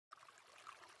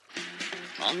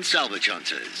on Salvage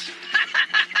Hunters.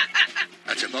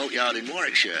 At a boatyard in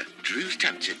Warwickshire, Drew's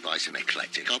tempted by some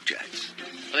eclectic objects.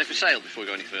 Are they for sale before we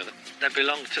go any further? They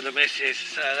belong to the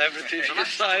missus. Everything's for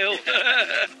sale.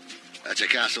 At a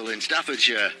castle in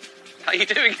Staffordshire, How are you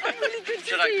doing? Really good to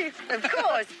see you. Of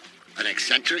course. an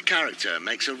eccentric character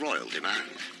makes a royal demand.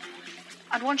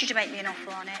 I'd want you to make me an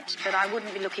offer on it, but I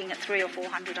wouldn't be looking at 300 or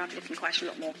 400. I'd be looking quite a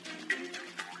lot more.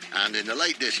 And in the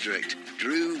Lake District,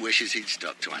 Drew wishes he'd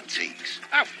stuck to antiques.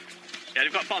 Ow! Yeah,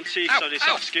 they've got fun teeth, so they Ow!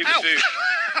 soft scuba Ow! food.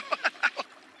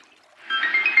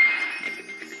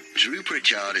 Drew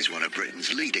Pritchard is one of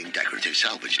Britain's leading decorative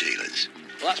salvage dealers.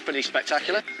 Well, that's pretty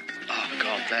spectacular. Oh,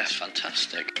 God, that's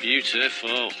fantastic.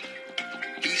 Beautiful.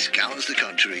 He scours the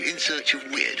country in search of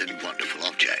weird and wonderful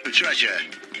objects. For treasure,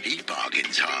 he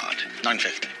bargains hard.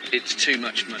 £9.50. It's too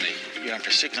much money. You're on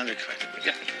for 600 quid.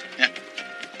 Yeah. Yeah.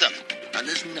 Done. And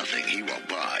there's nothing he won't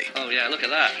buy. Oh, yeah, look at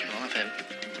that. I'll have him.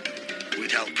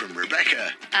 With help from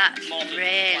Rebecca That's Modern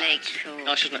really flat. cool.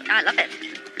 Nice, isn't it? I love it.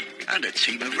 and a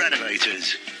team of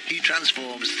renovators, he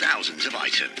transforms thousands of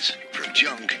items, from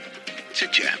junk to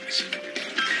gems.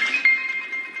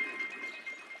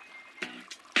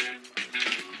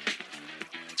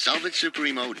 Salvage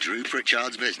Supremo Drew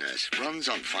Pritchard's business runs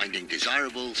on finding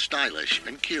desirable, stylish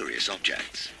and curious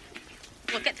objects.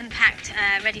 We'll get them packed,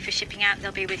 ready for shipping out.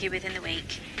 They'll be with you within the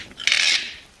week.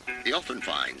 He often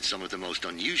finds some of the most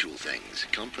unusual things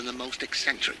come from the most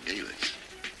eccentric dealers.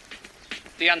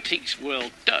 The antiques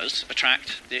world does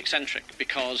attract the eccentric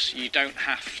because you don't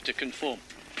have to conform.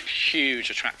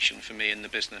 Huge attraction for me in the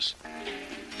business.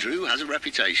 Drew has a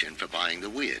reputation for buying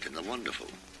the weird and the wonderful.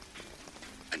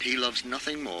 And he loves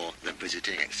nothing more than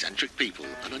visiting eccentric people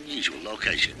and unusual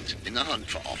locations in the hunt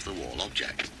for off-the-wall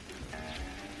objects.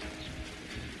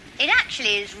 It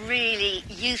actually is really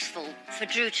useful for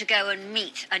Drew to go and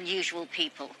meet unusual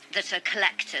people that are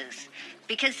collectors,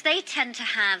 because they tend to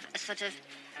have a sort of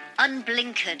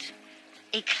unblinkered,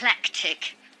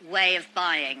 eclectic way of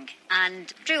buying.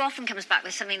 And Drew often comes back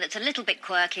with something that's a little bit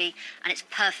quirky, and it's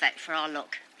perfect for our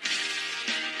look.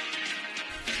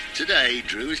 Today,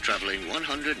 Drew is travelling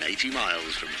 180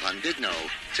 miles from Llandudno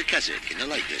to Keswick in the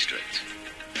Lake District.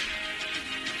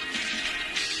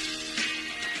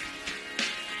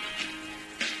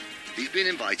 He's been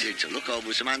invited to look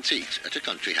over some antiques at a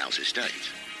country house estate.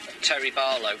 Terry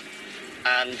Barlow,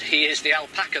 and he is the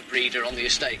alpaca breeder on the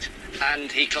estate,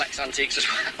 and he collects antiques as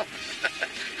well.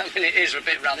 I mean, it is a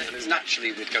bit random, isn't it?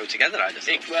 Naturally, we'd go together, I'd have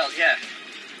thought. Well, yeah.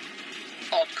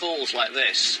 Odd calls like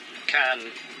this can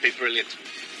be brilliant.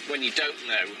 When you don't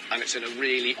know, and it's in a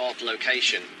really odd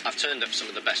location, I've turned up some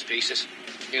of the best pieces.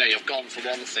 You know, you've gone for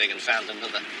one thing and found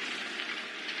another.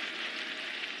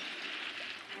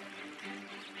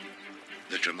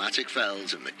 The dramatic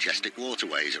fells and majestic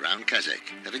waterways around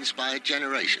Keswick have inspired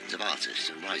generations of artists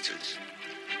and writers.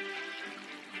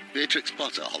 Beatrix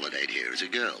Potter holidayed here as a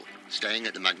girl, staying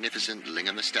at the magnificent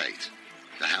Lingham Estate.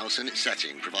 The house and its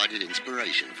setting provided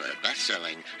inspiration for her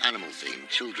best-selling, animal-themed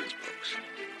children's books.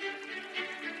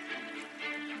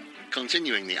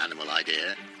 Continuing the animal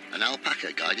idea, an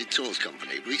alpaca-guided tours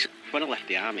company recently... When I left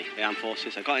the army, the armed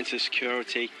forces, I got into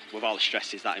security with all the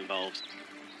stresses that involves.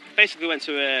 Basically went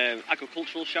to an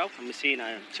agricultural show and we seen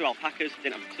 2 alpacas,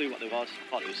 didn't have a clue what they was,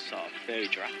 thought it was sort of furry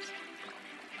giraffes.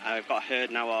 I've got a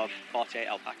herd now of 48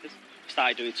 alpacas.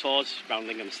 Started doing tours around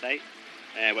Lingham Estate,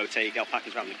 where we take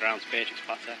alpacas around the grounds, Beatrix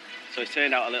Potter. So it's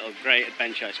turned out a little great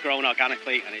adventure. It's grown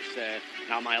organically and it's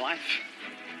now my life.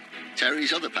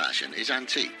 Terry's other passion is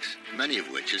antiques, many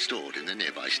of which are stored in the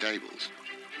nearby stables.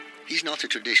 He's not a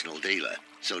traditional dealer,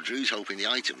 so Drew's hoping the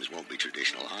items won't be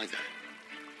traditional either.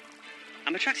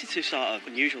 I'm attracted to sort of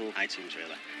unusual items,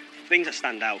 really. Things that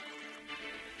stand out.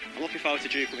 I'm looking forward to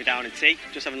Drew coming down and tea,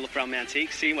 just having a look around my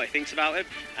antiques, seeing what he thinks about it,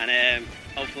 and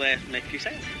hopefully make a few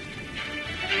sales.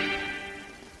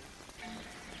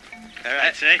 All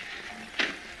right, see?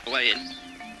 Away in.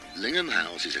 Lingham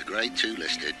House is a Grade 2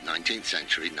 listed 19th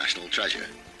century national treasure,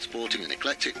 sporting an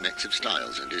eclectic mix of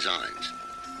styles and designs.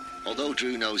 Although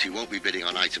Drew knows he won't be bidding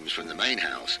on items from the main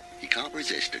house, he can't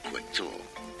resist a quick tour.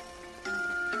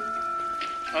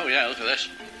 Oh, yeah, look at this.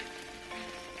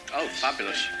 Oh,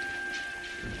 fabulous.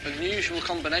 Unusual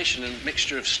combination and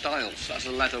mixture of styles. That's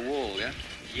a leather wall, yeah?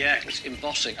 Yeah. It's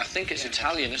embossing. I think it's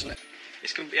Italian, isn't it?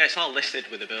 It's all listed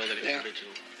with the bill that it was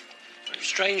original.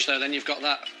 Strange, though, then you've got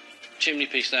that chimney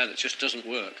piece there that just doesn't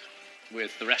work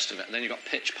with the rest of it. And then you've got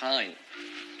pitch pine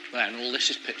there, and all this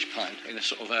is pitch pine in a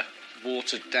sort of a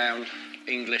watered-down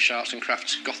English arts and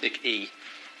crafts Gothic-y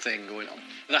thing going on.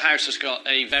 The house has got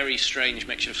a very strange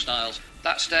mixture of styles.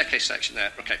 That staircase section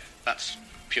there, okay, that's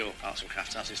pure arts and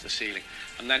crafts, as is the ceiling.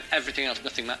 And then everything else,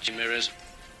 nothing matching mirrors.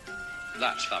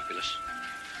 That's fabulous.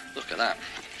 Look at that.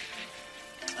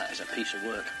 That is a piece of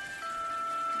work.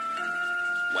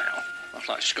 Wow. That's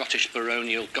like Scottish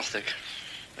baronial Gothic.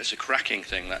 It's a cracking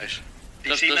thing, that is.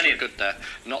 Does look good there.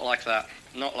 Not like that.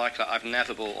 Not like that. I've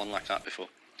never bought one like that before.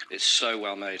 It's so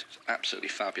well made. It's absolutely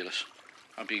fabulous.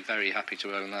 I'd be very happy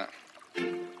to own that.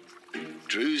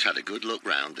 Drew's had a good look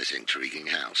round this intriguing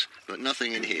house, but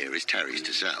nothing in here is Terry's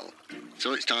to sell.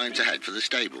 So it's time to head for the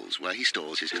stables, where he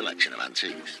stores his collection of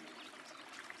antiques.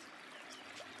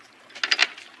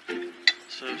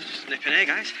 So, snipping here,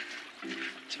 guys.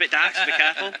 It's a bit dark, so be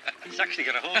careful. It's actually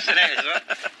got a horse in it as well.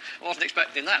 I wasn't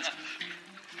expecting that.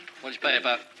 What did you pay,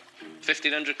 about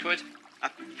 1,500 quid? I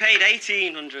paid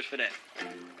 1,800 for it,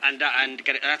 and I had to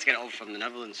get it over from the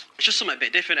Netherlands. It's just something a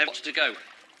bit different. What's to go?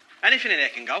 Anything in there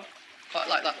can go. Quite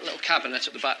like that little cabinet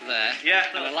at the back there. Yeah.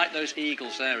 And I like those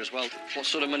eagles there as well. What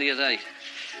sort of money are they?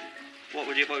 What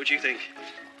would you think?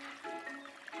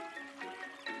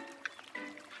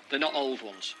 They're not old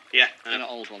ones. Yeah. They're not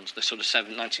old ones. They're sort of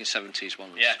 1970s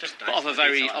ones. Yeah, just but of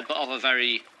a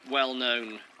very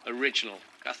well-known original.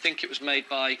 I think it was made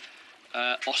by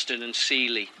Austin and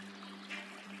Seeley.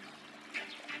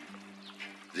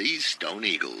 These stone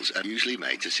eagles are usually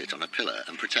made to sit on a pillar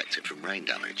and protect it from rain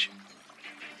damage.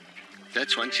 They're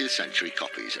 20th century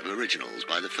copies of originals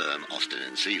by the firm Austin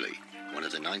and Seeley, one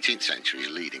of the 19th century's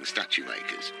leading statue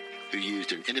makers, who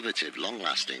used an innovative,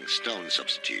 long-lasting stone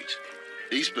substitute.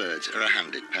 These birds are a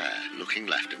handed pair, looking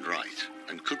left and right,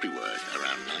 and could be worth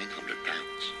around £900.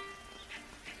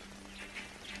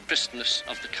 Crispness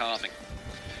of the carving.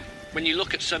 When you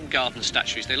look at some garden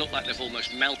statues, they look like they've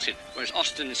almost melted, whereas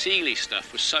Austin and Seeley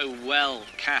stuff was so well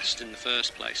cast in the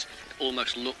first place, it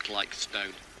almost looked like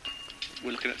stone.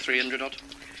 We're looking at 300 odd?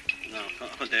 No, I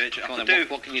couldn't do it. Come on then,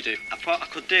 what can you do? I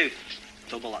could do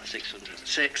double that 600.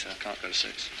 6? I can't go to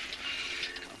 6.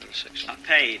 Can't go to 6. I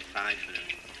paid 5 for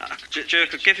it. Joe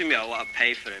could give me what I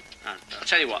paid for him. I'll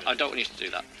tell you what, I don't want you to do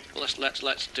that. Well,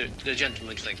 let's do the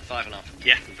gentleman's thing, 5.5.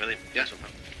 Yeah, brilliant. Yeah?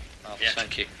 Oh, yeah.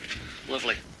 Thank you.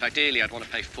 Lovely. Ideally, I'd want to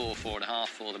pay 4.5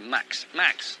 for them, max.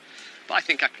 But I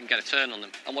think I can get a turn on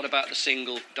them. And what about the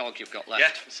single dog you've got left? Yeah,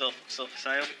 still for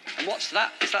sale. And what's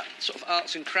that? Is that sort of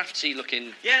arts and craftsy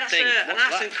looking Yeah, that's thing? an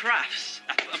arts and crafts.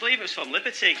 I believe it was from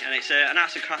Liberty, and it's an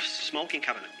arts and crafts smoking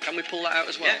cabinet. Can we pull that out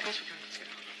as well? Yeah, of course we can.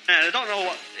 I don't know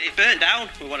what... It burnt down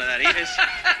with one of their eaters.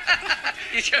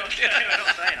 You're joking. I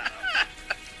don't say that.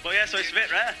 But yeah, so it's a bit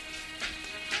rare.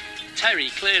 Terry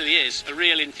clearly is a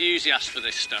real enthusiast for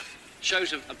this stuff.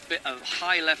 Shows a bit of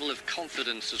high level of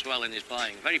confidence as well in his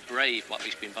buying. Very brave what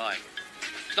he's been buying.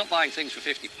 He's not buying things for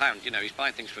 £50, you know, he's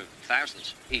buying things for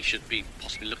thousands. He should be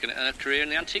possibly looking at a career in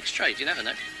the antiques trade, you never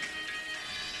know.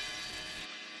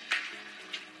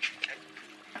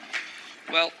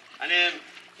 Well, And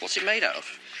what's it made out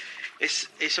of?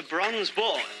 it's a bronze,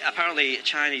 but apparently a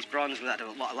Chinese bronze with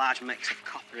a large mix of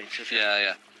copper into it.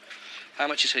 Yeah. How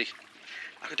much is he?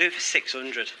 I could do it for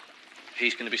 600.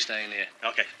 He's going to be staying here.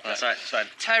 Okay, that's right. That's fine.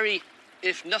 Terry,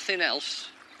 if nothing else,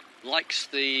 likes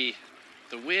the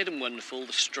weird and wonderful,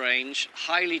 the strange,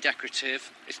 highly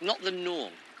decorative. It's not the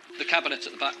norm. The cabinet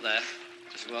at the back there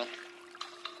as well.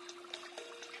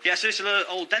 Yeah, so it's an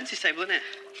old dentist table, isn't it?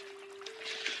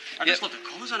 I just love the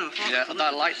colours on it. Yeah, and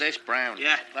I like this brown.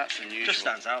 Yeah. That's unusual. Just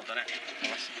stands out, doesn't it?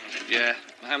 Yeah.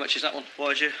 How much is that one? What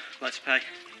would you like to pay?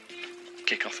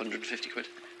 Kick off 150 quid.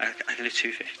 I can do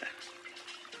 250.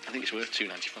 I think it's worth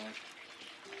 295.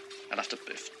 I'd have to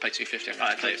pay 250.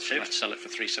 Right, I'd have to sell it for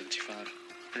 375.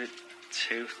 I did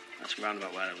 2. That's round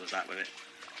about where I was at with it.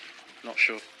 Not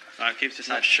sure. Alright, keep it to the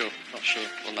Not side. sure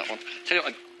on that one. Tell you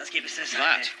what, Let's keep it to the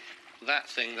side. that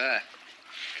thing there.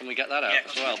 Can we get that out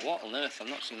as well? What on earth? I've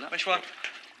not seen that. Which before. one?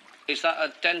 Is that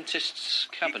a dentist's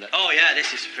cabinet? Oh yeah,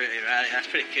 this is pretty rare. That's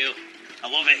pretty cool. I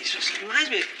love it. It reminds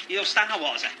me of, Star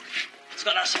Wars. It's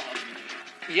got that sort of...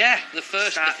 Yeah, the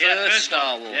first Star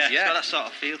Wars. Yeah, it's got that sort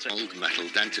of feel to it. The old metal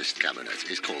dentist cabinet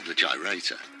is called the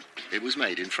Gyrator. It was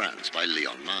made in France by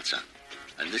Leon Martin,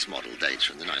 and this model dates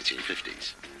from the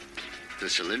 1950s. The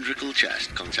cylindrical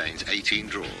chest contains 18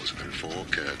 drawers and 4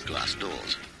 curved glass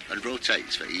doors, and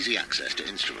rotates for easy access to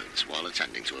instruments while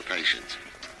attending to a patient.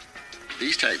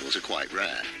 These tables are quite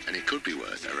rare, and it could be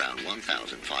worth around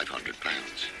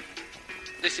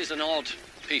 £1,500. This is an odd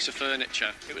piece of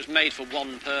furniture. It was made for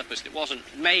one purpose. It wasn't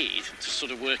made to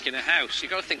sort of work in a house.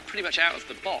 You've got to think pretty much out of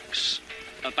the box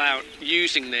about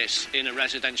using this in a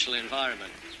residential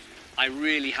environment. I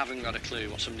really haven't got a clue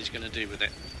what somebody's going to do with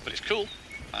it, but it's cool,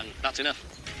 and that's enough.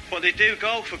 But they do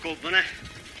go for good money.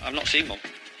 I've not seen one.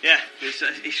 Yeah, it's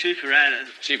super rare.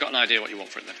 So you've got an idea what you want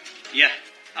for it then? Yeah,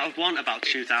 I would want about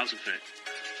 2,000 for it.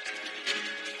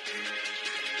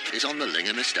 is on the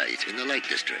Lingham Estate in the Lake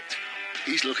District.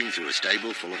 He's looking through a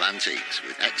stable full of antiques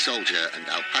with ex-soldier and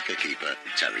alpaca keeper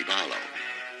Terry Barlow.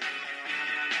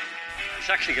 It's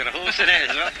actually got a horse in it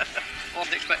as well.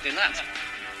 Wasn't expecting that.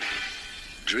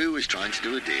 Drew is trying to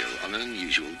do a deal on an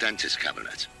unusual dentist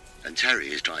cabinet, and Terry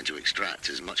is trying to extract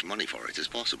as much money for it as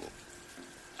possible.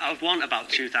 I would want about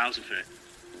 2,000 for it.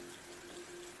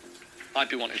 I'd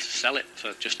be wanting to sell it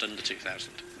for just under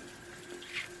 2,000.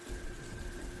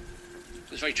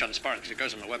 It's very transparent because it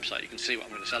goes on my website. You can see what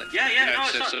I'm going to sell it for. Yeah, You know, no, it's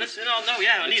it's not. sort of- Listen,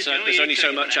 I need to. there's only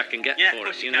so much I can get Yeah, for of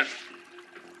course it, you know.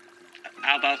 can.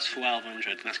 How about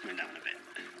 1,200? That's coming down a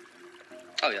bit.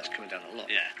 Oh, yeah, it's coming down a lot.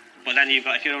 Yeah. But then if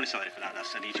you're only selling it for that,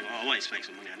 that's I need you. I want you to make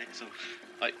some money on it. So.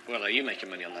 Well, are you making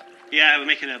money on that? Yeah, we're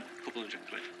making a couple hundred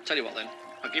quid. Tell you what then,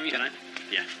 I'll give you... Can I?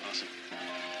 Yeah, awesome.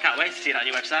 Can't wait to see that on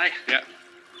your website. Yeah.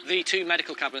 The two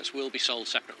medical cabinets will be sold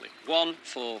separately. One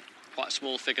for quite a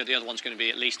small figure, the other one's going to be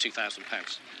at least £2,000.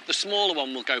 The smaller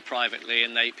one will go privately,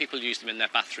 and people use them in their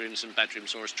bathrooms and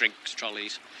bedrooms or as drinks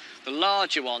trolleys. The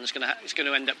larger one is going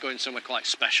to end up going somewhere quite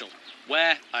special.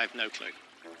 Where? I have no clue.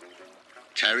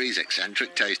 Terry's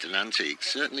eccentric taste in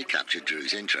antiques certainly captured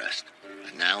Drew's interest,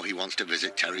 and now he wants to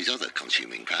visit Terry's other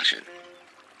consuming passion.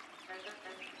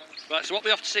 Right, so what we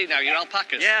have to see now, your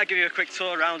alpacas? Yeah, I'll give you a quick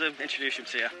tour around and introduce them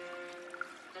to you.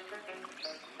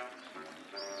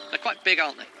 They're quite big,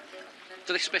 aren't they?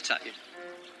 Do they spit at you?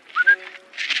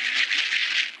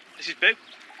 This is Boo.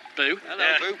 Boo? Hello,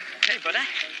 Yeah. Boo. Hey, buddy.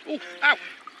 Oh, ow!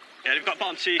 Yeah, they've got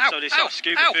bottom teeth, Ow, so they ow, sort of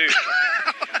scoop ow. the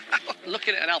food.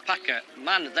 Looking at an alpaca,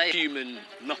 man, they're human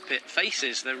muppet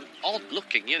faces. They're odd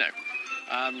looking, you know.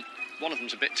 One of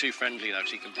them's a bit too friendly, though,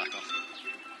 so you can back off.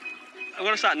 I'm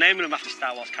going to start naming them after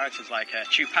Star Wars characters like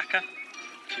Chewbacca.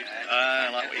 I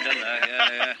like what you've done there,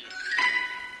 yeah.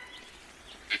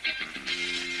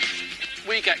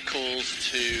 We get calls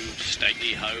to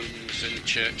stately homes and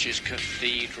churches,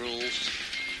 cathedrals.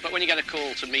 But when you get a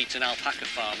call to meet an alpaca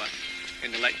farmer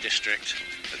in the Lake District,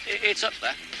 it's up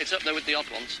there. It's up there with the odd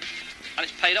ones. And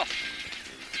it's paid off.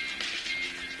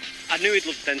 I knew he'd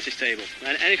love the dentist table.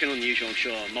 And anything unusual, I'm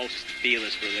sure most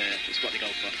dealers will, is what they go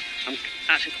for. I'm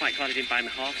actually quite glad I didn't buy my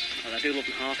horse. I do love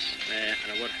my horse,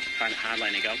 and I would find it hard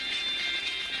letting it go.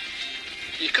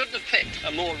 You couldn't have picked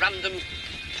a more random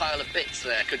pile of bits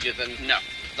there, could you, than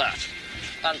that.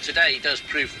 And today does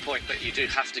prove the point that you do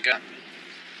have to go.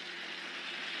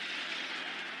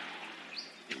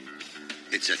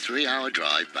 It's a 3-hour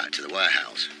drive back to the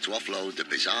warehouse to offload the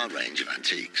bizarre range of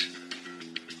antiques.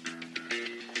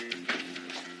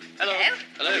 Hello.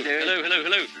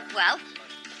 Hello. Well,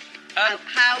 how?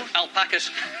 how? Alpacas.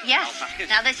 Yes. Alpacas.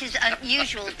 Now, this is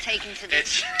unusual taken to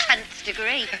this 10th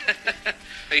degree.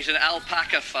 He's an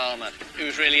alpaca farmer who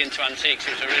was really into antiques.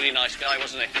 He was a really nice guy,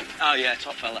 wasn't he? Oh, yeah,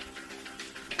 top fella.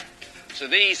 So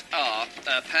these are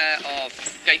a pair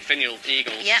of Gate Finial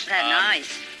eagles. Yep, they're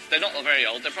nice. They're not very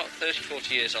old. They're about 30,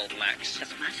 40 years old max.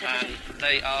 Doesn't matter, does And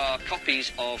they are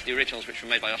copies of the originals which were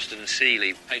made by Austin and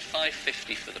Seeley. Paid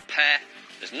 $5.50 for the pair.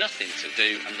 There's nothing to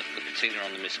do, and the patina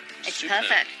on them is It's superb.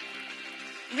 perfect.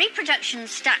 Reproduction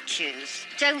statues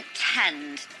don't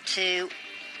tend to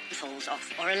falls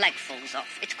off or a leg falls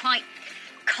off. It's quite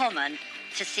common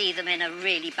to see them in a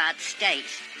really bad state.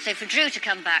 So for Drew to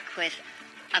come back with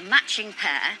a matching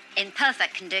pair in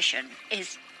perfect condition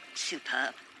is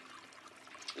superb.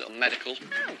 Little medical.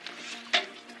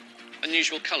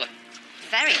 Unusual colour.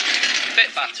 Very.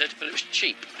 Bit battered, but it was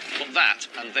cheap. But that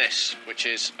and this, which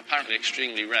is apparently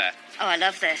extremely rare, Oh, I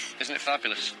love this. isn't it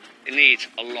fabulous? It needs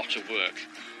a lot of work.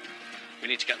 We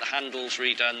need to get the handles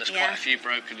redone. There's quite a few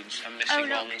broken and missing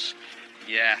look. ones.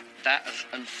 Yeah, that has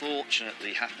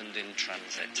unfortunately happened in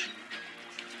transit.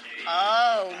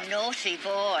 Oh, naughty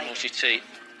boy. Naughty T.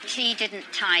 T didn't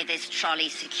tie this trolley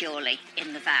securely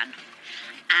in the van.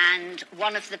 And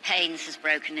one of the panes has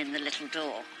broken in the little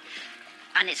door.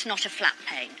 And it's not a flat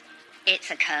pane.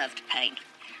 It's a curved pane.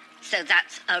 So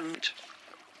that's a...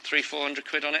 300-400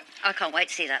 quid on it. I can't wait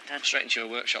to see that done. Straight into your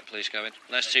workshop, please, going.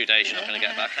 There's 2 days you're not going to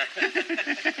get back.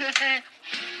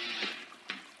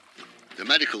 The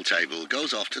medical table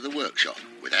goes off to the workshop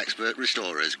with expert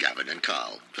restorers Gavin and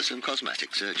Carl for some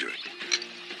cosmetic surgery.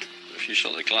 If you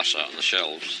sort the glass out on the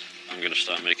shelves, I'm going to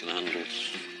start making the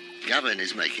handles. Gavin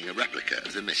is making a replica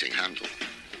of the missing handle.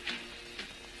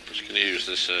 Just going to use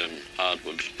this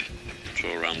hardwood,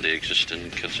 draw around the existing,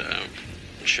 cut it out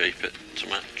and shape it to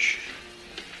match.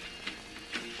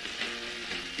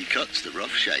 He cuts the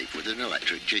rough shape with an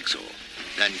electric jigsaw,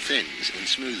 then thins and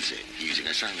smooths it using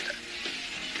a sander.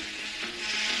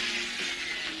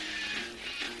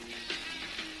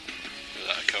 Give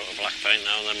that a coat of black paint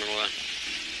now, and then we'll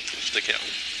stick it on.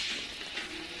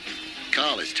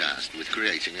 Carl is tasked with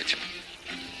creating it.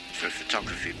 For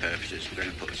photography purposes, we're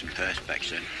going to put some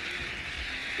perspex in.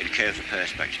 We're going to curve the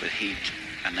perspex with heat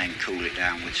and then cool it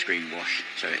down with screen wash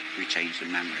so it retains the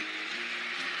memory.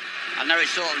 I know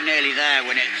it's sort of nearly there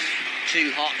when it's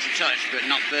too hot to touch, but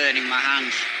not burning my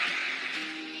hands.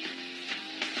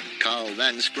 Carl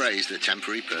then sprays the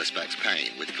temporary perspex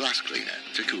paint with glass cleaner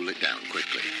to cool it down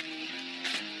quickly.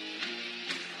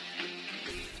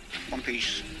 One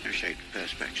piece of shaped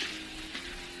perspex.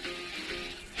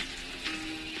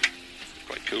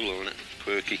 Quite cool, isn't it?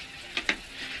 Quirky.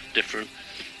 Different.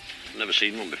 Never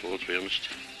seen one before, to be honest.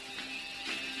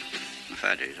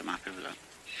 Fair dues, I'm happy with that.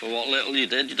 For what little you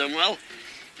did, you done well.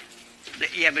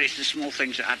 Yeah, but it's the small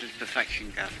things that added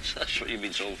perfection, Gav. That's what you've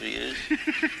been told for years.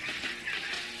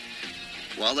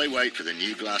 While they wait for the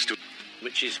new glass to...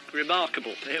 Which is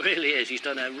remarkable. It really is. He's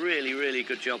done a really, really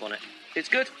good job on it. It's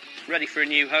good. Ready for a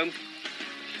new home.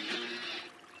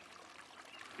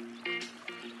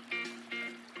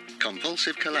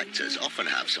 Compulsive collectors often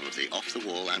have some of the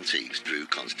off-the-wall antiques Drew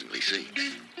constantly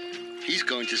seeks. He's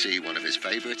going to see one of his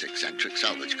favourite eccentric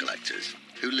salvage collectors,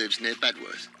 who lives near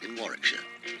Bedworth in Warwickshire.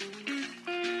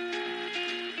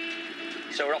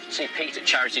 So we're off to see Pete at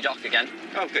Charity Dock again.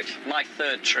 Oh, good. My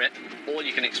third trip. All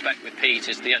you can expect with Pete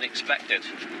is the unexpected.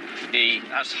 He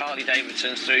has Harley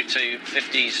Davidsons through to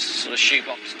 50s sort of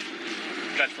shoebox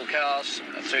dreadful cars,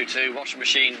 through to washing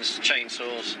machines,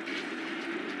 chainsaws,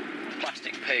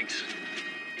 plastic pigs.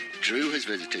 Drew has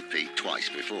visited Pete twice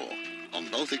before. On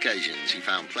both occasions, he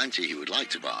found plenty he would like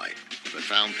to buy, but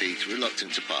found Pete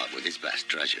reluctant to part with his best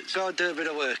treasures. Got to do a bit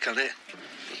of work on it.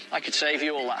 I could save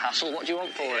you all that hassle. What do you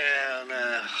want for it? Yeah,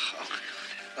 no.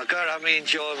 I've got to have my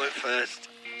enjoyment first.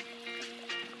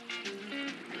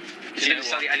 You don't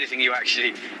sell you anything you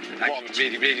actually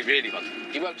really want.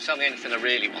 He won't sell me anything I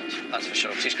really want, that's for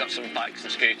sure. 'Cause he's got some bikes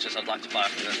and scooters I'd like to buy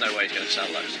off him. There's no way he's going to sell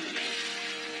those.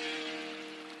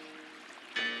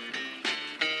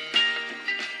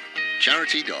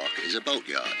 Charity Dock is a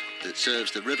boatyard that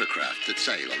serves the rivercraft that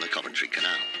sail on the Coventry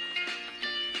Canal.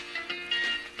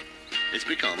 It's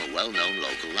become a well-known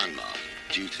local landmark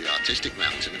due to the artistic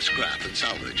mountain of scrap and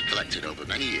salvage collected over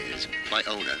many years by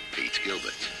owner Pete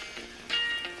Gilbert.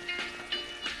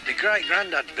 My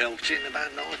great-granddad built it in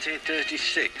about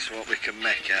 1936, what we can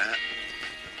make out.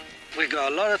 We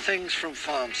got a lot of things from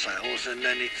farm sales, and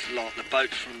then it's like the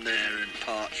boats from there and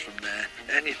parts from there.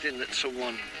 Anything that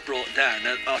someone brought down,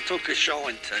 and I took a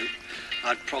shine to,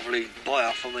 I'd probably buy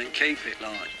off them and keep it,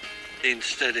 like.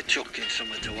 Instead of chucking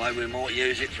something away, we might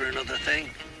use it for another thing.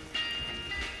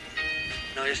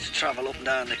 I used to travel up and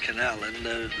down the canal, and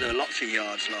there are lots of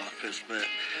yards like us, but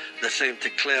they seem to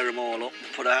clear them all up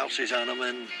and put houses on them,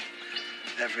 and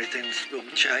everything's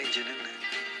changing, isn't it?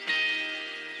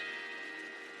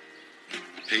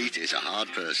 Pete is a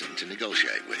hard person to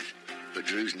negotiate with, but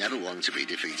Drew's never one to be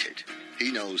defeated.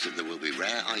 He knows that there will be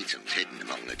rare items hidden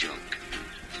among the junk.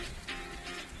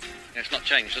 Yeah, it's not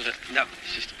changed, has it? No,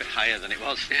 it's just a bit higher than it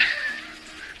was.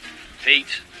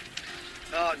 Pete.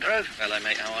 Oh, Drew. Hello,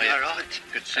 mate, how are you? All right.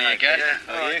 Good to see you again. Yeah.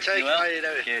 How are you? Take, You well? how you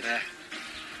doing? Good.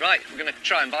 Right, we're going to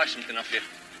try and buy something off you.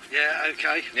 Yeah,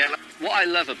 okay. Yeah. What I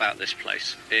love about this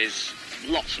place is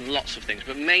lots and lots of things,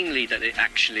 but mainly that it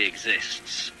actually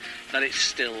exists, that it's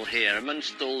still here.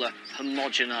 Amongst all the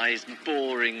homogenised,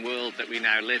 boring world that we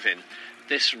now live in,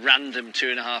 this random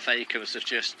 2.5 acres of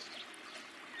just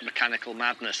mechanical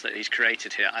madness that he's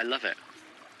created here, I love it.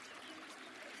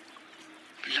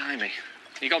 Blimey.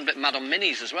 You've gone a bit mad on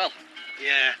minis as well.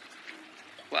 Yeah.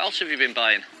 What else have you been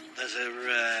buying? There's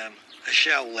a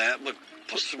shell there. But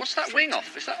What's that wing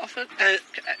off? Is that off a...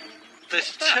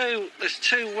 There's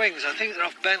two wings. I think they're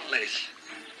off Bentleys.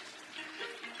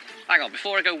 Hang on,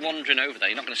 before I go wandering over there,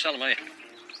 you're not going to sell them, are you?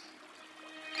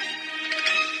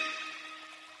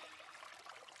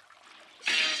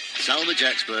 Salvage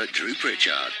expert Drew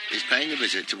Pritchard is paying a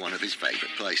visit to one of his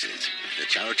favourite places, the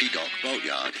Charity Dock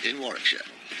Boatyard in Warwickshire.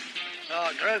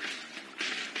 Oh, Drew.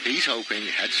 He's hoping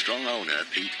headstrong owner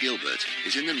Pete Gilbert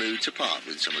is in the mood to part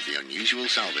with some of the unusual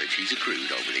salvage he's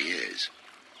accrued over the years.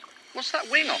 What's that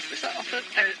wing off? Is that off a...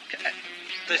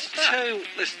 There's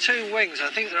two wings. I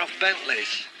think they're off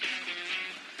Bentleys.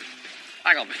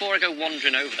 Hang on, before I go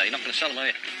wandering over there, you're not going to sell them, are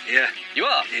you? Yeah. You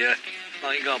are? Yeah.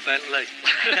 I ain't got a Bentley.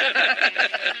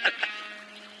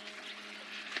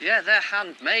 Yeah, they're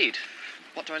handmade.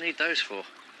 What do I need those for?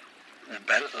 A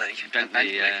Bentley.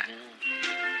 Bentley, yeah.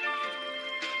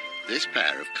 This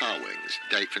pair of car wings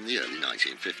date from the early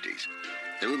 1950s.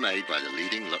 They were made by the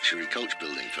leading luxury coach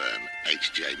building firm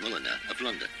H.J. Mulliner of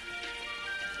London.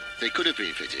 They could have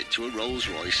been fitted to a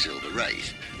Rolls-Royce Silver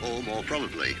Wraith, or more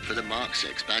probably for the Mark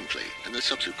VI Bentley and the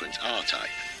subsequent R-Type.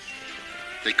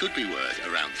 They could be worth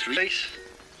around Please?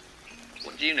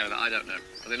 What do you know that I don't know?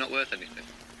 Are they not worth anything?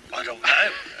 I don't know.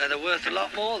 Are they worth a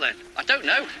lot more then? I don't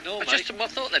know. No, I mate.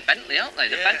 thought they're Bentley, aren't they?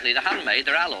 They're Yeah. Bentley, they're handmade,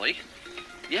 they're alloy.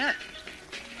 Yeah.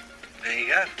 There you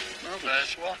go. Marvellous.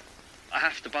 First one. I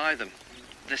have to buy them.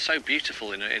 They're so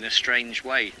beautiful in a strange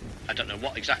way. I don't know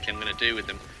what exactly I'm going to do with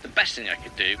them. The best thing I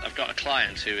could do, I've got a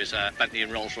client who is a Bentley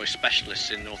and Rolls-Royce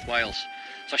specialist in North Wales.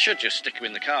 So I should just stick them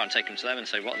in the car and take them to them and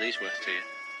say, what are these worth to you?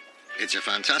 It's a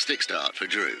fantastic start for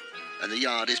Drew, and the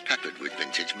yard is peppered with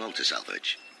vintage motor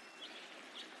salvage.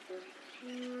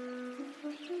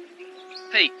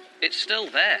 Pete, it's still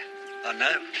there. I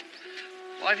know.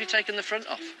 Why have you taken the front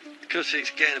off? Because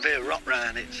it's getting a bit of rot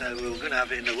round it, so we were going to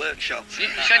have it in the workshop. You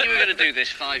said you were going to do this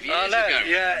 5 years I know. ago.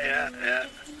 Yeah.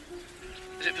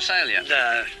 Is it for sale yet?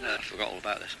 No. I forgot all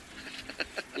about this.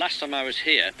 Last time I was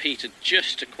here, Pete had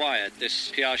just acquired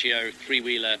this Piaggio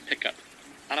three-wheeler pickup.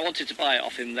 And I wanted to buy it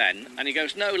off him then. And he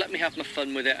goes, no, let me have my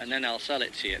fun with it and then I'll sell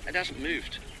it to you. It hasn't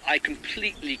moved. I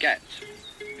completely get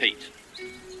Pete.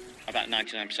 About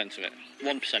 99% of it.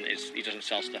 1% is he doesn't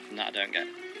sell stuff, and that I don't get.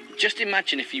 Just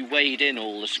imagine if you weighed in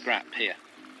all the scrap here.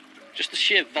 Just the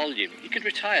sheer volume. You could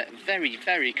retire very,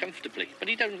 very comfortably, but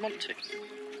he don't want to.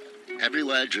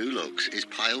 Everywhere Drew looks is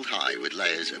piled high with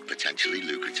layers of potentially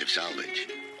lucrative salvage.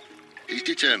 He's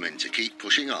determined to keep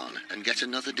pushing on and get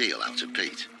another deal out of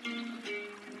Pete.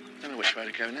 Don't know which way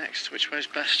to go next. Which way's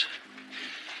best?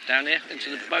 Down here,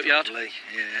 into the boatyard? Probably,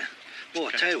 yeah. Well,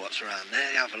 I'll tell you what's around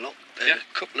there. Have a look. There's Yeah.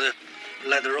 a couple of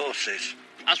leather horses.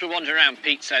 As we're wandering around,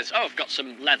 Pete says, oh, I've got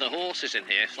some leather horses in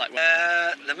here. It's like,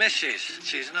 The missus,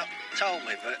 she's not told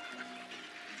me, but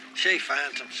she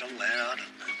found them somewhere. I don't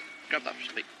know. grab that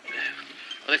for Pete.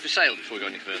 Are they for sale before we go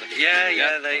any further?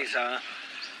 Yeah, these are.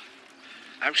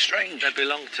 How strange. They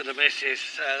belong to the missus.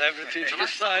 Everything's for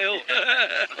sale.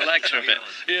 The legs are a bit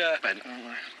Yeah. bent, aren't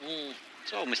they?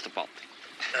 It's all Mr. Bob.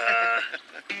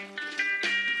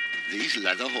 These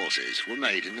leather horses were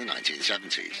made in the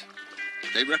 1970s.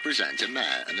 They represent a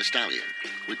mare and a stallion,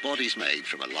 with bodies made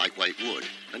from a lightweight wood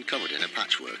and covered in a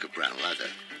patchwork of brown leather.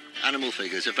 Animal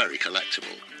figures are very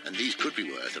collectible, and these could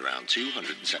be worth around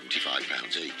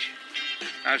 £275 each.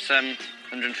 How's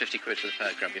 150 quid for the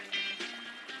pair, grab you?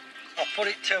 I'll put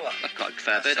it to her. That's quite a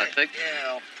fair bit, I That's it. think. Yeah,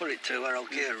 I'll put it to her. I'll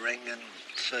give her a ring and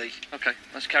see. Okay,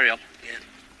 let's carry on. Yeah.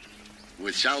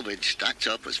 With salvage stacked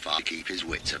up as far to keep his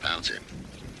wits about him.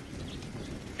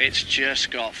 It's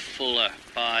just got fuller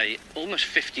by almost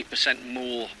 50%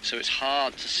 more, so it's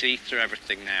hard to see through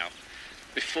everything now.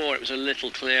 Before it was a little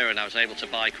clearer and I was able to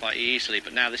buy quite easily,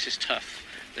 but now this is tough.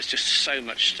 There's just so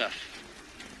much stuff.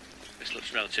 This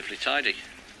looks relatively tidy.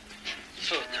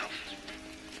 Sort of.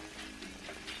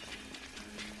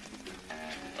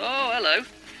 Oh, hello.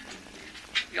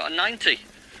 You got a 90.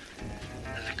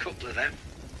 There's a couple of them.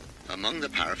 Among the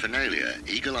paraphernalia,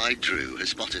 eagle-eyed Drew has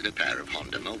spotted a pair of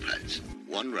Honda mopeds.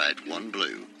 One red, one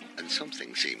blue, and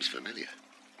something seems familiar.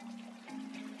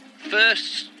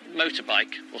 First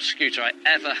motorbike or scooter I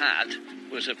ever had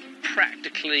was a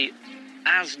practically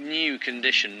as new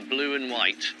condition, blue and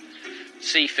white,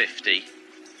 C50.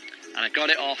 And I got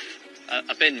it off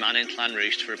a bin man in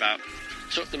Llanrwst for about,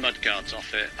 took the mudguards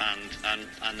off it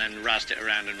and then razzed it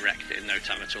around and wrecked it in no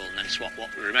time at all, and then swapped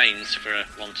what remains for a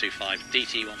 125,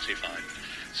 DT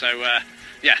 125. So,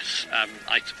 yes,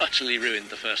 I utterly ruined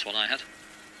the first one I had.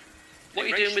 What are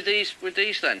you doing with these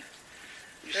then?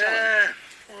 You sell them?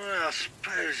 Well, I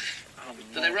suppose...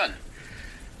 Do they run?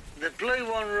 The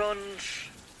blue one runs,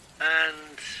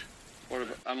 and...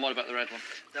 What about the red one?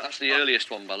 That's the earliest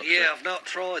one, by the looks of Yeah, it. I've not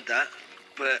tried that,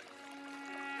 but...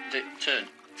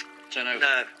 Turn over.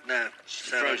 No.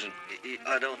 Frozen.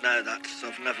 I don't know that, so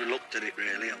I've never looked at it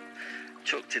really. I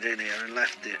chucked it in here and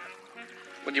left it.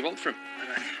 What do you want for him? I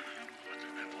don't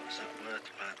know, what's that worth?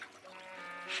 About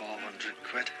 400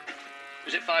 quid.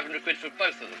 Is it 500 quid for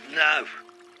both of them? No.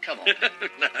 Come on.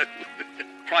 No.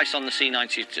 Price on the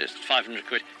C90 is 500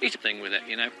 quid. He's a thing with it,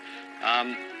 you know.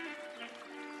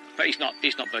 But he's not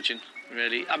budging,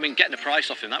 really. I mean, getting a price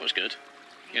off him, that was good.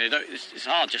 You know, it's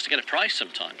hard just to get a price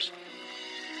sometimes.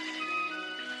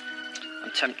 I'm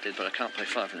tempted, but I can't pay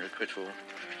 500 quid for them.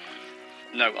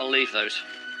 No, I'll leave those.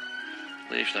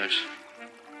 Leave those.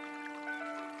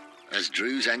 As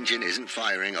Drew's engine isn't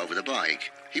firing over the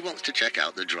bike, he wants to check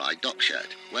out the dry dock shed,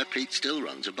 where Pete still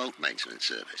runs a boat maintenance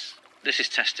service. This is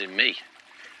testing me.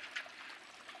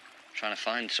 Trying to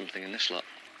find something in this lot.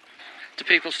 Do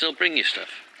people still bring you stuff?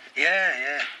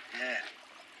 Yeah.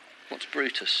 What's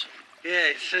Brutus?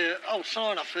 Yeah, it's an old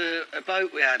sign-off a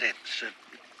boat we had in. It's a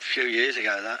few years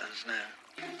ago, that is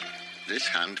now. This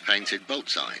hand-painted boat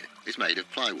sign is made of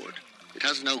plywood. It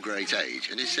has no great age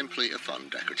and is simply a fun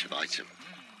decorative item.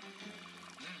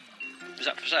 Is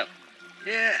that for sale?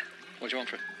 Yeah. What do you want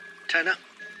for it? Tenner.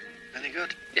 Any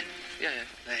good? Yeah.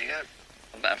 There you go.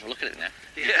 I better have a look at it now.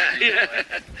 Yeah.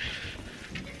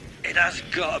 It has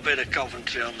got a bit of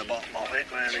Coventry on the bottom of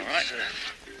it. Where That's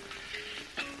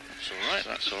all right.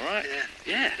 That's all right.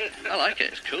 Yeah. I like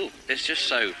it. It's cool. It's just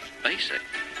so basic.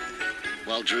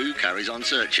 While Drew carries on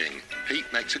searching,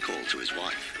 Pete makes a call to his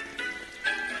wife.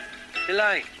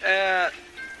 Elaine,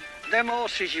 them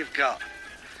horses you've got,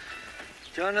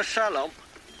 do you want to sell them?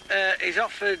 He's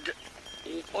offered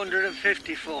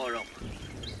 150 for them.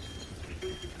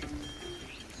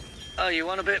 Oh, you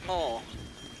want a bit more?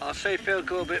 I'll see if he'll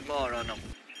go a bit more on them.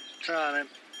 Try them.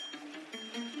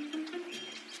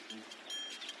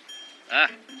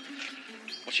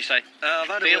 What'd she say? I've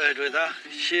had Deal? a word with her.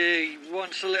 She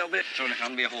wants a little bit... Throwing a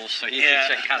hand be a horse so you Yeah,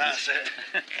 can shake hands. that's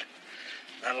it.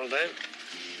 That'll do.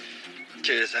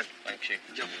 Cheers then. Thank you.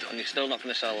 Job done. And you're still not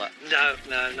going to sell that?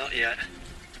 No, not yet.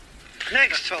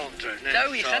 Next time, Drew.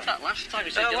 No, you said that last time.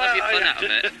 You said you'll have your fun out of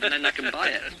it, and then I can buy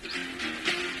it.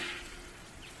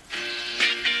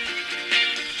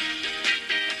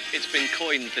 It's been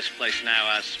coined, this place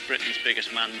now, as Britain's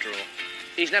biggest man draw.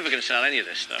 He's never going to sell any of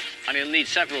this stuff, and he'll need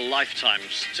several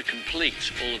lifetimes to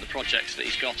complete all of the projects that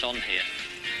he's got on here.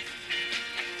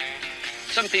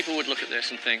 Some people would look at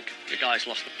this and think the guy's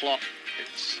lost the plot,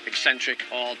 it's eccentric,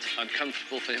 odd,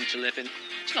 uncomfortable for him to live in.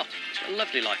 It's not. He's got a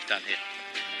lovely life down here.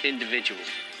 Individual,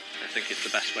 I think is the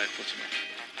best way of putting it.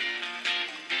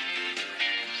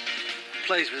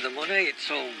 Plays with the money, it's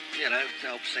all,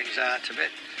 helps things out a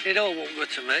bit. It all won't go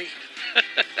to me.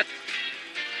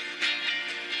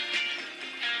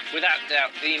 Without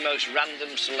doubt, the most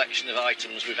random selection of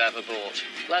items we've ever bought.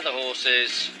 Leather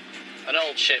horses, an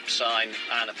old ship sign,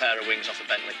 and a pair of wings off a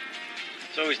Bentley.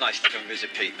 It's always nice to come visit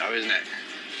Pete, though, isn't it?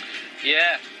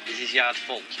 Yeah. Is his yard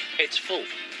full? It's full.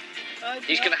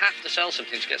 He's going to have to sell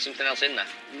something to get something else in there.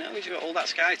 No, he's got all that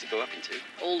sky to go up into.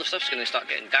 All the stuff's going to start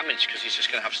getting damaged because he's just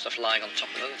going to have stuff lying on top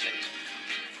of other things.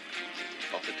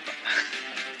 Bothered.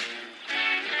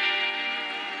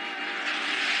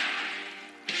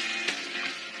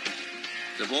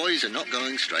 The boys are not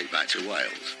going straight back to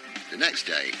Wales. The next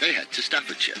day, they head to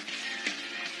Staffordshire.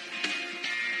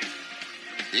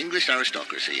 The English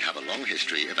aristocracy have a long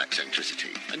history of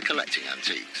eccentricity and collecting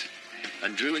antiques,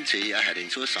 and Drew and T are heading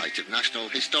to a site of national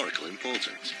historical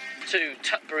importance. To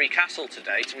Tutbury Castle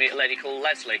today to meet a lady called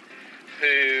Leslie,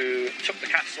 who took the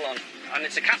castle on, and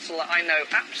it's a castle that I know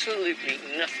absolutely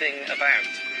nothing about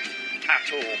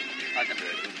at all. I've never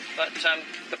heard of it. But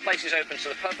the place is open to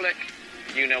the public.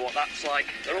 You know what that's like.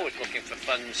 They're always looking for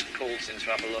funds, calls in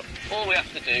to have a look. All we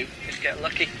have to do is get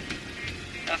lucky.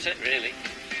 That's it, really.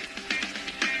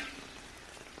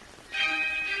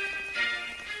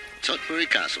 Tutbury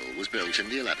Castle was built in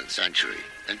the 11th century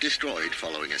and destroyed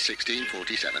following a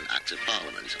 1647 Act of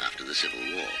Parliament after the Civil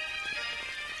War.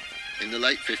 In the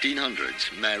late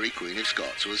 1500s, Mary, Queen of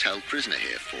Scots, was held prisoner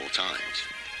here 4 times.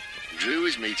 Drew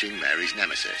is meeting Mary's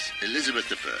nemesis,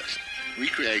 Elizabeth I,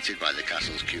 recreated by the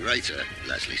castle's curator,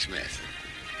 Leslie Smith.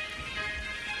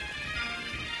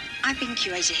 I've been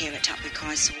curator here at Tutbury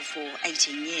Castle for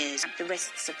 18 years. The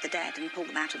wrists of the dead and pull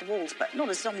them out of the walls, but not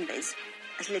as zombies,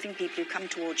 as living people who come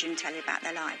towards you and tell you about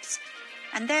their lives.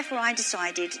 And therefore I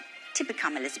decided to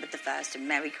become Elizabeth I and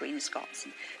Mary, Queen of Scots,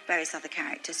 and various other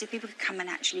characters, so people could come and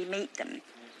actually meet them.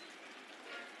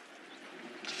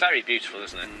 It's very beautiful,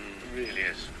 isn't it? It really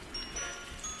is.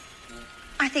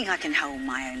 I think I can hold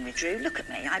my own with Drew. Look at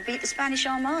me, I beat the Spanish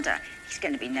Armada. He's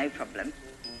going to be no problem.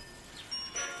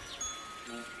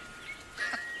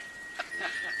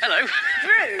 Hello.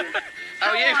 Drew! How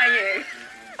are you?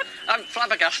 I'm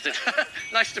flabbergasted.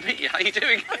 Nice to meet you. How are you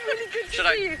doing? Really good to Should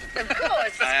see you. Of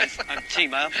course. I'm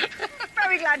T-Mail.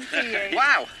 Very glad to see you.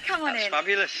 Wow. Come on That's in.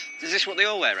 fabulous. Is this what they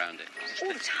all wear around it?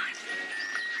 All the time.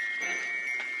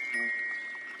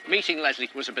 Meeting Leslie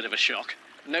was a bit of a shock.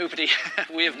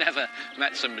 We have never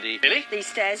met somebody... Really? These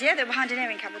stairs, yeah, they're behind an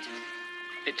airing cupboard.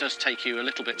 It does take you a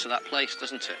little bit to that place,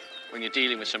 doesn't it? When you're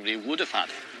dealing with somebody who would have had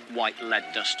white lead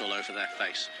dust all over their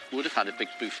face, would have had a big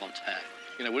bouffant hair,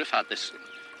 would have had this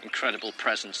incredible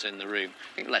presence in the room.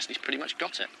 I think Leslie's pretty much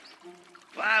got it.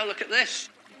 Wow, look at this.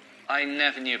 I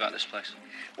never knew about this place.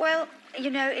 Well,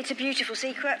 it's a beautiful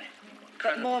secret,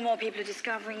 but more and more people are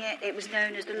discovering it. It was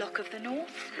known as the Lock of the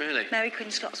North. Really? Mary Queen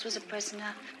of Scots was a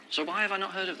prisoner. So why have I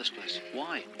not heard of this place?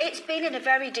 Why? It's been in a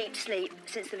very deep sleep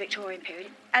since the Victorian period.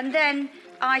 And then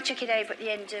I took it over at the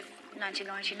end of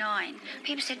 1999.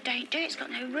 People said, don't do it, it's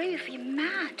got no roof, you're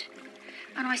mad.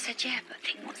 And I said, yeah, but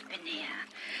think what's been here.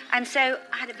 And so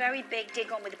I had a very big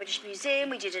dig on with the British Museum.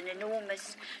 We did an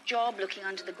enormous job looking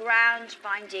under the ground,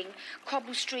 finding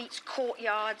cobble streets,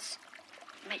 courtyards,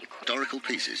 make you cry. Historical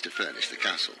pieces to furnish the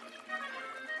castle.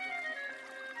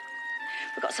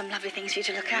 We've got some lovely things for you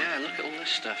to look at. Yeah, look at all this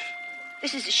stuff.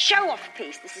 This is a show-off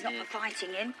piece. This is not for fighting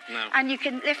in. No. And you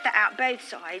can lift that out both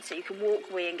sides, so you can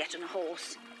walk away and get on a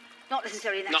horse. Not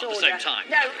necessarily in that Not at order. the same time.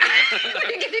 No.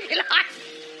 You can if you like.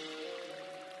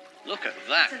 Look at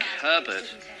that cupboard.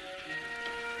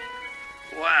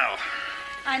 Wow.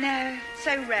 I know,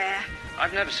 so rare.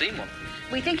 I've never seen one.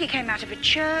 We think it came out of a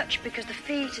church because the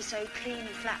feet are so clean and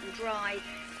flat and dry.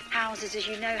 Houses, as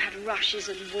you know, had rushes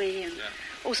and wee and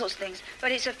all sorts of things.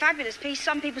 But it's a fabulous piece.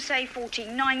 Some people say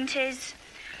 1490s.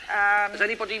 Has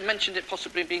anybody mentioned it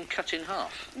possibly being cut in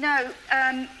half? No,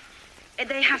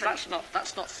 they haven't.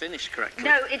 That's not finished correctly.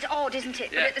 No, it's odd, isn't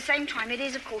it? Yeah. But at the same time, it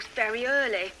is, of course, very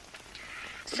early.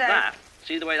 But So that,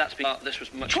 see the way that's been... This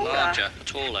was much larger,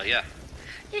 taller, yeah.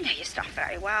 you know your stuff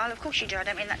very well. Of course you do. I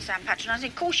don't mean that to sound patronising.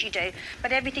 Of course you do.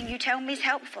 But everything you tell me is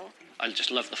helpful. I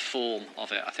just love the form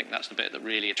of it. I think that's the bit that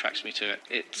really attracts me to it.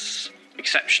 It's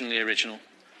exceptionally original.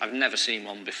 I've never seen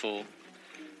one before.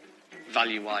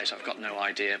 Value-wise, I've got no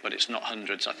idea, but it's not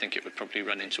hundreds. I think it would probably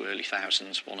run into early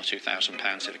thousands, £1,000 or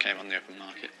 £2,000 if it came on the open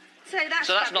market. So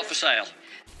that's not for sale?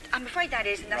 I'm afraid that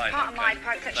is, and that's Right, part okay. of my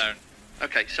private collection. No.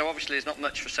 OK, so obviously there's not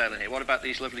much for sale in here. What about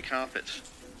these lovely carpets?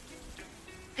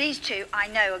 These two I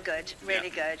know are good, really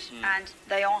good, and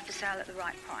they are for sale at the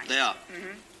right price. They are?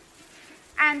 Mm-hmm.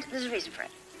 And there's a reason for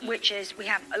it, which is we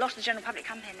have a lot of the general public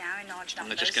come here now in large numbers. And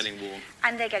they're just getting worn.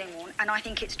 And they're getting worn, and I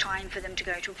think it's time for them to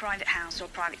go to a private house or a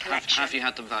private collection. Have you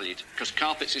had them valued? Because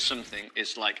carpets is something,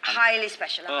 is like... highly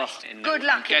specialised. Good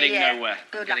luck in getting a year. nowhere.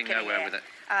 Good getting luck in a nowhere year. with it.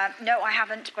 No, I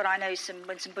haven't, but I know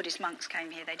when some Buddhist monks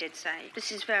came here, they did say,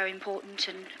 this is very important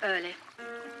and early.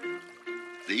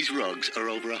 These rugs are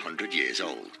over 100 years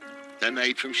old. They're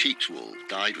made from sheep's wool,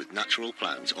 dyed with natural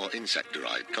plant or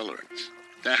insect-derived colourants.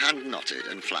 They're hand-knotted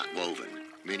and flat woven,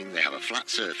 meaning they have a flat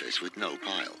surface with no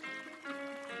pile.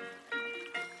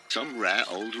 Some rare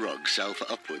old rugs sell for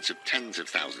upwards of tens of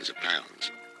thousands of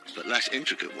pounds, but less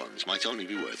intricate ones might only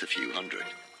be worth a few hundred.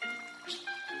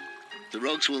 The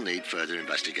rugs will need further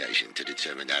investigation to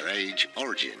determine their age,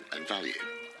 origin and value.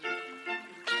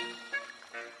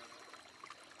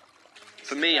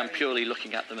 For me, I'm purely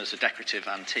looking at them as a decorative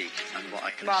antique and what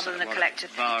I can Rather than a collector's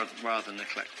piece. Rather than a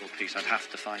collectible piece. I'd have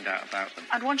to find out about them.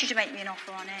 I'd want you to make me an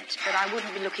offer on it, but I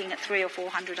wouldn't be looking at 300 or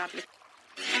 400. I'd be...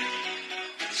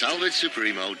 Salvage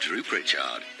Supremo Drew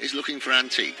Pritchard is looking for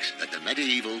antiques at the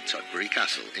medieval Tutbury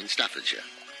Castle in Staffordshire.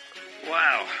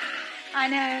 Wow. I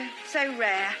know, so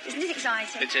rare. Isn't it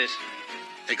exciting? It is.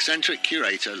 Eccentric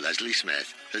curator Leslie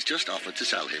Smith has just offered to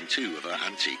sell him 2 of her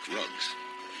antique rugs.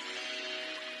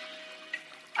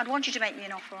 I'd want you to make me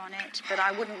an offer on it, but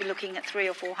I wouldn't be looking at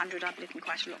 300 or 400. I'd be looking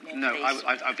quite a lot more. No, please.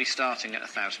 I'd be starting at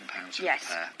 £1,000 for Yes. a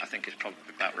pair. I think it's probably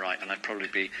about right, and I'd probably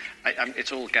be...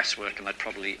 it's all guesswork, and I'd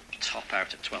probably top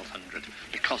out at £1,200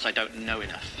 because I don't know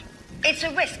enough. It's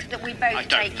a risk that we both I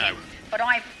don't take. know. But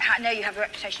I know you have a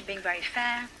reputation of being very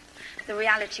fair. The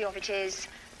reality of it is,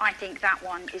 I think that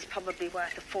one is probably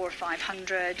worth a 400 or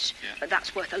 500, but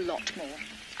that's worth a lot more.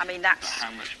 I mean, that's...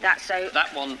 How much more? That's so...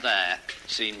 That one there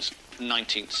seems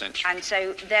 19th century. And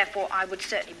so, therefore, I would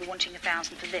certainly be wanting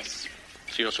 1,000 for this.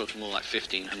 So you're talking more like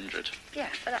 1,500. Yeah,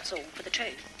 but that's all for the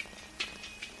two.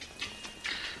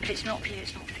 If it's not for you,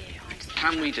 it's not for you. I understand.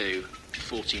 Can we do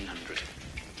 1,400?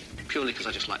 Purely because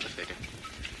I just like the figure.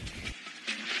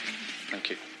 Thank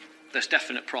you. There's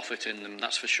definite profit in them,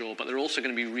 that's for sure, but they're also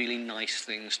going to be really nice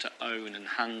things to own and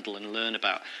handle and learn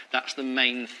about. That's the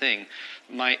main thing.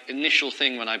 My initial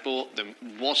thing when I bought them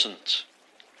wasn't,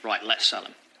 right, let's sell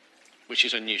them, which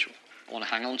is unusual. I want to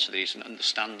hang on to these and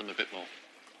understand them a bit more.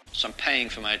 So I'm paying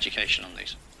for my education on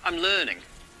these. I'm learning.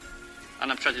 And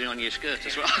I'm treading on your skirt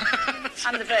as well.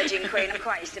 I'm the Virgin Queen. I'm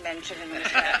quite used to men trimming the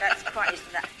skirt. That's quite used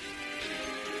to that.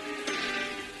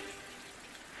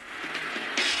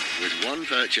 With one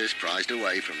purchase prized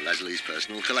away from Leslie's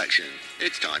personal collection,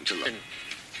 it's time to look.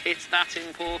 It's that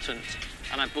important.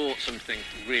 And I bought something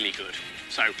really good.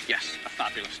 So, yes, a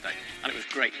fabulous day. And it was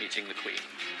great meeting the Queen.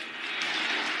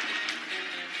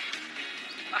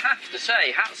 I have to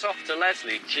say, hats off to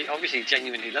Leslie. She obviously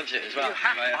genuinely loves it as well. You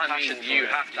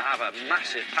have to have a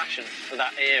massive passion for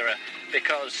that era,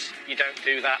 because you don't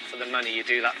do that for the money, you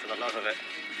do that for the love of it.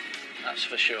 That's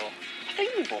for sure. I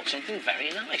think we bought something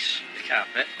very nice. The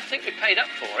carpet. I think we paid up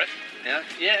for it. Yeah?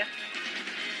 Yeah.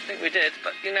 I think we did.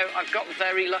 But, you know, I've got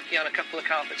very lucky on a couple of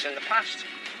carpets in the past,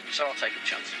 so I'll take a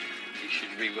chance. You should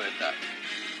reword that.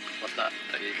 What's that?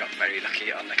 That you got very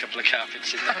lucky on a couple of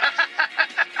carpets in the past.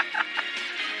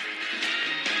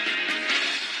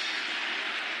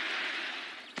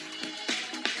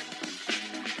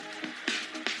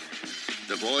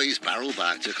 The boys barrel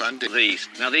back to Clandestine. These.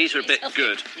 Now, these are a bit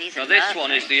good. These Now, are this lovely.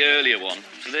 one is the earlier one.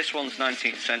 So this one's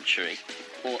 19th century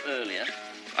or earlier.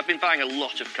 I've been buying a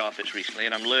lot of carpets recently,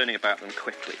 and I'm learning about them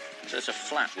quickly. So it's a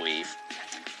flat weave,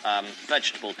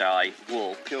 vegetable dye,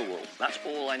 wool, pure wool. That's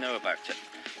all I know about it.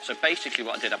 So basically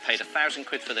what I did, I paid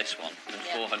 £1,000 for this one and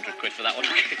 £400 for that one.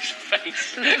 Look at his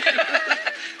face.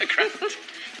 A grand.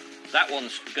 That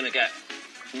one's going to get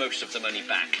most of the money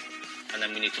back, and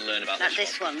then we need to learn about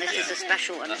this one. This is a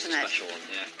special one, That's isn't a it? special one,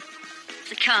 yeah.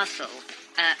 The castle,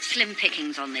 slim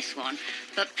pickings on this one,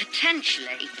 but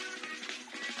potentially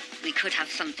we could have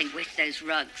something with those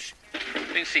rugs.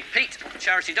 You can see Pete,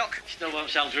 charity doc. Still won't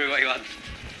sell Drew what you want.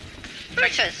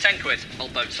 Pictures. £10.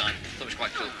 Old boat sign. Thought it was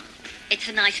quite cool. It's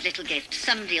a nice little gift.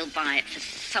 Somebody will buy it for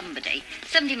somebody.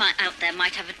 Somebody out there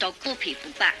might have a dog. Call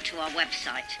people back to our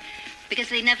website because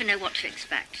they never know what to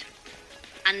expect.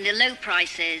 And the low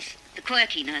prices, the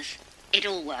quirkiness, it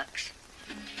all works.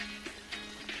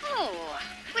 Oh,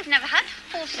 we've never had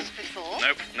horses before.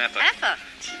 Nope, never. Ever.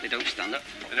 They don't stand up.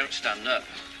 They don't stand up,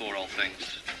 poor old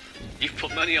things. You've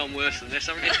put money on worse than this,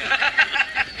 haven't you?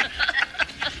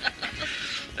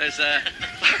 There's They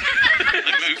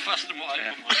move faster than what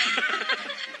I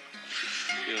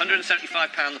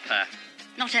 £175 the pair.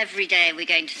 Not every day we're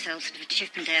going to sell sort of a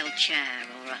Chippendale chair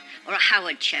or a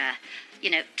Howard chair. You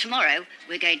know, tomorrow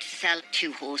we're going to sell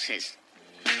 2 horses.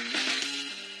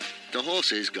 The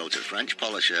horses go to French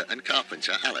polisher and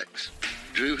carpenter Alex.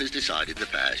 Drew has decided the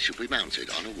pair should be mounted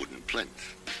on a wooden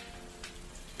plinth.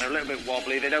 They're a little bit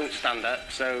wobbly, they don't stand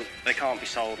up, so they can't be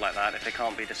sold like that if they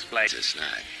can't be displayed. It's a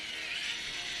snag.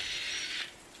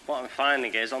 What I'm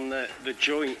finding is on the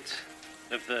joint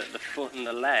of the foot and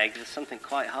the leg, there's something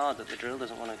quite hard that the drill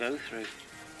doesn't want to go through.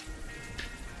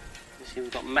 You see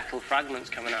we've got metal fragments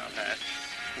coming out of there.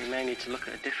 We may need to look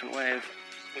at a different way of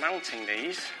mounting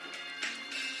these.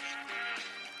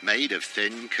 Made of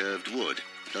thin, curved wood,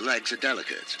 the legs are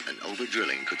delicate and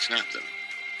over-drilling could snap them.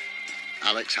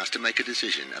 Alex has to make a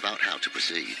decision about how to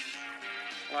proceed.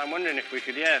 Well, I'm wondering if we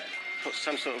could, put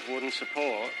some sort of wooden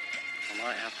support. I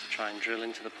might have to try and drill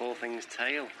into the poor thing's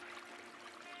tail.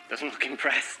 Doesn't look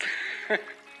impressed.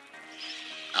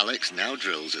 Alex now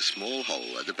drills a small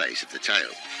hole at the base of the tail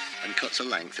and cuts a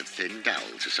length of thin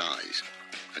dowel to size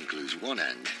and glues one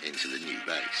end into the new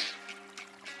base.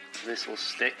 This will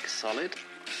stick solid.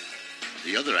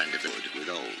 The other end of the wood with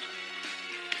old.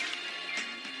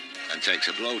 And takes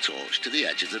a blowtorch to the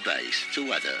edge of the base to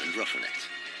weather and roughen it.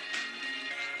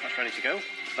 That's ready to go.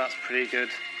 That's pretty good.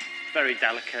 Very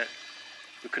delicate.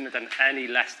 We couldn't have done any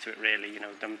less to it really,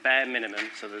 done bare minimum,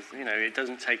 so there's, it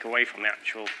doesn't take away from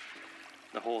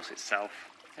the horse itself.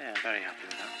 Yeah, very happy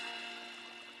with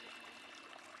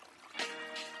that.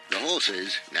 The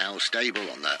horses, now stable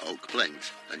on their oak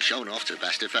plinth and shown off to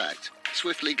best effect,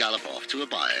 swiftly gallop off to a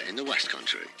buyer in the West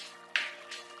Country.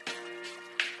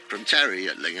 From Terry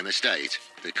at Lingham Estate,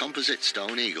 the composite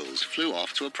stone eagles flew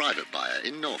off to a private buyer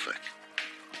in Norfolk.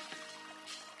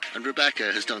 And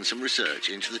Rebecca has done some research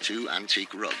into the 2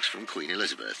 antique rugs from Queen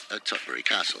Elizabeth at Tutbury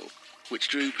Castle, which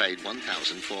Drew paid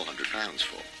 £1,400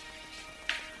 for.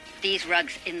 These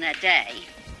rugs in their day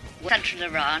were Central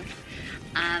Iran.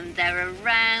 They're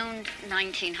around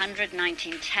 1900,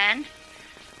 1910.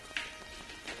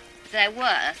 They're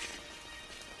worth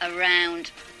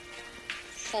around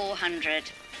 400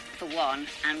 for one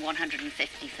and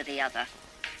 150 for the other.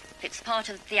 It's part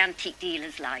of the antique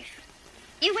dealer's life.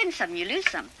 You win some, you lose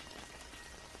some.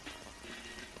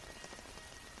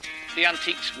 The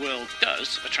antiques world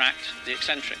does attract the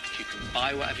eccentric. You can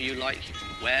buy whatever you like, you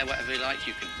can wear whatever you like,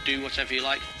 you can do whatever you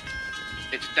like.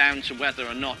 It's down to whether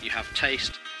or not you have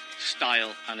taste,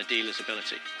 style and a dealer's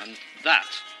ability. And that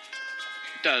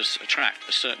does attract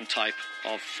a certain type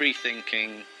of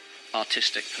free-thinking,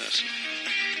 artistic person.